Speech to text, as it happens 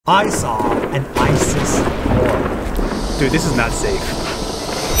I saw an ISIS war. Dude, this is not safe.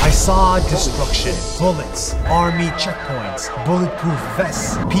 I saw destruction, bullets, army checkpoints, bulletproof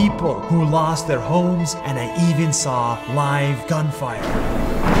vests, people who lost their homes, and I even saw live gunfire.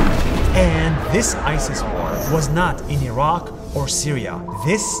 And this ISIS war was not in Iraq or Syria.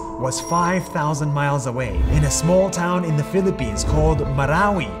 This was 5,000 miles away in a small town in the Philippines called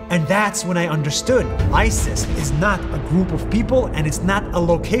Marawi. And that's when I understood ISIS is not a group of people and it's not a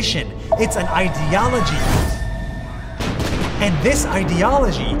location, it's an ideology. And this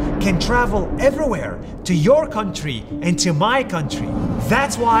ideology can travel everywhere, to your country and to my country.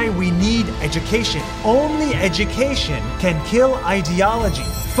 That's why we need education. Only education can kill ideology.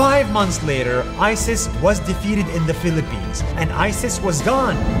 5 months later, ISIS was defeated in the Philippines, and ISIS was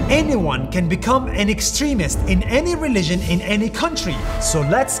gone. Anyone can become an extremist in any religion in any country. So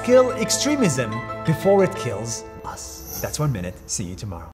let's kill extremism before it kills us. That's 1 minute. See you tomorrow.